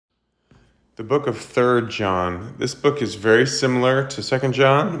the book of 3rd John. This book is very similar to 2nd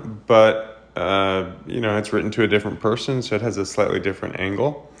John, but it's written to a different person, so it has a slightly different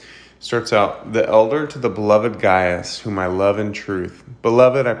angle. Starts out, "The elder to the beloved Gaius, whom I love in truth.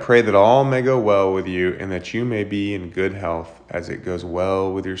 Beloved, I pray that all may go well with you, and that you may be in good health, as it goes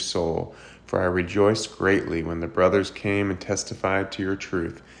well with your soul. For I rejoiced greatly when the brothers came and testified to your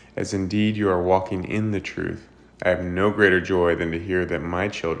truth, as indeed you are walking in the truth. I have no greater joy than to hear that my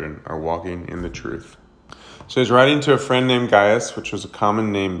children are walking in the truth." So he's writing to a friend named Gaius, which was a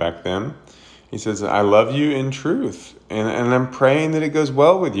common name back then. He says, "I love you in truth, and I'm praying that it goes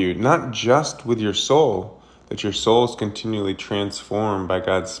well with you, not just with your soul, that your soul is continually transformed by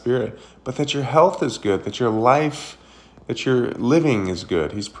God's Spirit, but that your health is good, that your life, that your living is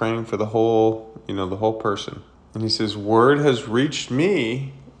good." He's praying for the whole person. And he says, "Word has reached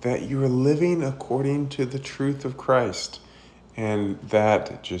me that you are living according to the truth of Christ, and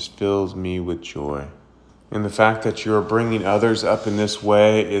that just fills me with joy. And the fact that you're bringing others up in this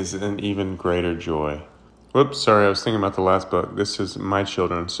way is an even greater joy." Whoops, sorry, I was thinking about the last book. This is my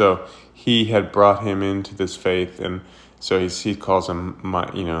children. So he had brought him into this faith, and so he calls him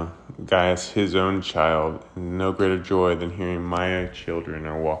Gaius, his own child. And no greater joy than hearing my children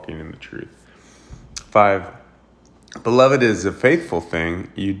are walking in the truth. 5. Beloved, it is a faithful thing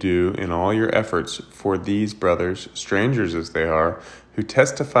you do in all your efforts for these brothers, strangers as they are, who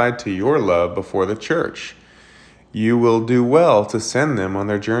testified to your love before the church. You will do well to send them on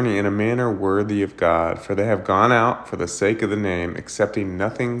their journey in a manner worthy of God, for they have gone out for the sake of the name, accepting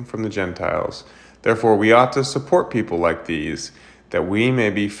nothing from the Gentiles. Therefore, we ought to support people like these, that we may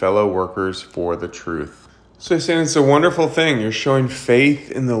be fellow workers for the truth. So he's saying it's a wonderful thing. You're showing faith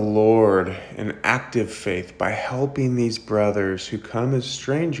in the Lord, an active faith, by helping these brothers who come as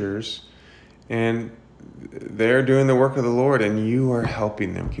strangers, and they're doing the work of the Lord, and you are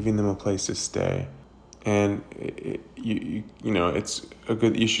helping them, giving them a place to stay. And it's a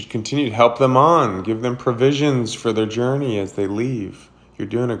good. You should continue to help them on, give them provisions for their journey as they leave. You're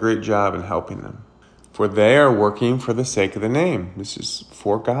doing a great job in helping them, for they are working for the sake of the name. This is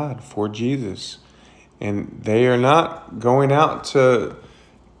for God, for Jesus, and they are not going out to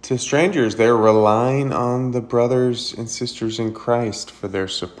strangers. They're relying on the brothers and sisters in Christ for their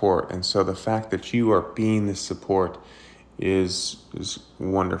support. And so the fact that you are being the support is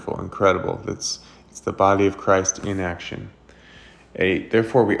wonderful, incredible. It's the body of Christ in action. 8.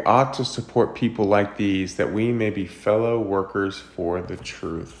 Therefore, we ought to support people like these, that we may be fellow workers for the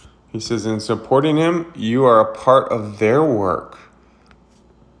truth. He says, in supporting him, you are a part of their work.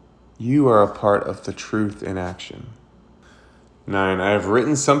 You are a part of the truth in action. 9. I have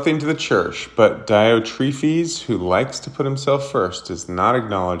written something to the church, but Diotrephes, who likes to put himself first, does not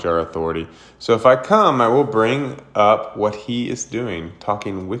acknowledge our authority. So if I come, I will bring up what he is doing,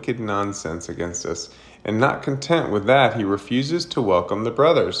 talking wicked nonsense against us. And not content with that, he refuses to welcome the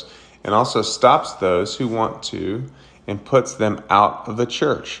brothers, and also stops those who want to, and puts them out of the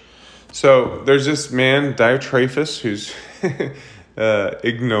church. So there's this man, Diotrephes, who's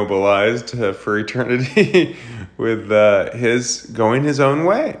ignobilized for eternity with his going his own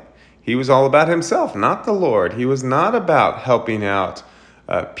way. He was all about himself, not the Lord. He was not about helping out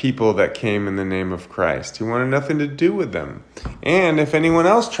people that came in the name of Christ. He wanted nothing to do with them. And if anyone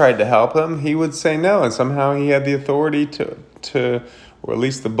else tried to help him, he would say no. And somehow he had the authority to or at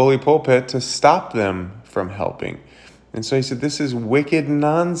least the bully pulpit, to stop them from helping. And so he said, this is wicked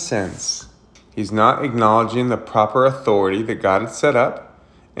nonsense. He's not acknowledging the proper authority that God had set up,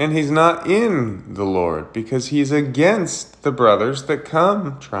 and he's not in the Lord because he's against the brothers that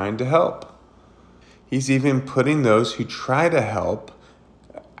come trying to help. He's even putting those who try to help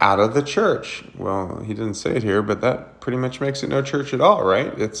out of the church. Well, he didn't say it here, but that pretty much makes it no church at all,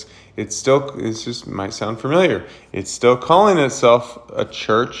 right? It's just might sound familiar. It's still calling itself a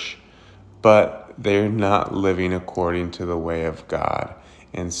church, but they're not living according to the way of God.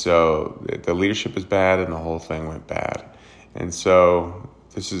 And so the leadership is bad and the whole thing went bad. And so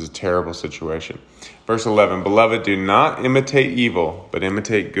this is a terrible situation. Verse 11, beloved, do not imitate evil, but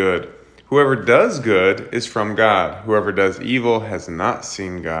imitate good. Whoever does good is from God. Whoever does evil has not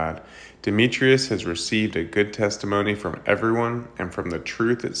seen God. Demetrius has received a good testimony from everyone and from the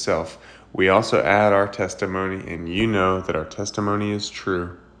truth itself. We also add our testimony, and you know that our testimony is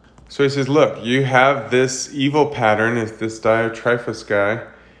true. So he says, look, you have this evil pattern. It's this Diotrephes guy.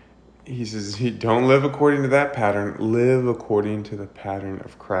 He says, don't live according to that pattern. Live according to the pattern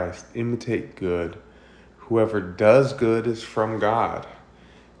of Christ. Imitate good. Whoever does good is from God.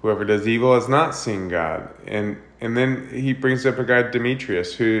 Whoever does evil has not seen God. And then he brings up a guy,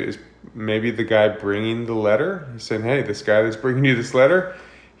 Demetrius, who is maybe the guy bringing the letter. He's saying, hey, this guy that's bringing you this letter,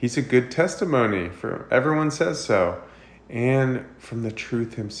 He's a good testimony, for everyone says so. And from the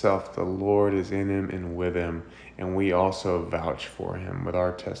truth himself, the Lord is in him and with him. And we also vouch for him with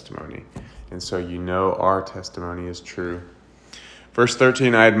our testimony. And so our testimony is true. Verse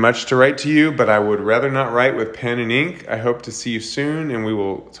 13, I had much to write to you, but I would rather not write with pen and ink. I hope to see you soon, and we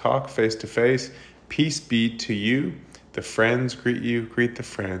will talk face to face. Peace be to you. The friends greet you. Greet the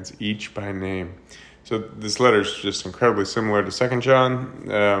friends, each by name. So this letter is just incredibly similar to 2 John.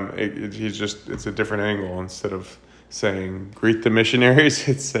 It's a different angle. Instead of saying, greet the missionaries,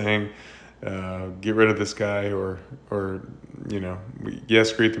 it's saying, get rid of this guy, or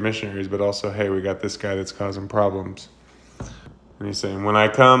yes, greet the missionaries, but also, hey, we got this guy that's causing problems. And he's saying, when I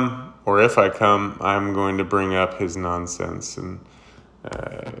come, or if I come, I'm going to bring up his nonsense and,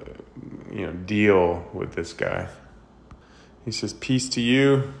 deal with this guy. He says, peace to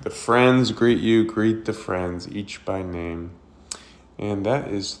you. The friends greet you. Greet the friends, each by name. And that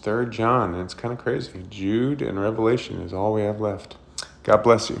is 3 John. And it's kind of crazy. Jude and Revelation is all we have left. God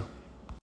bless you.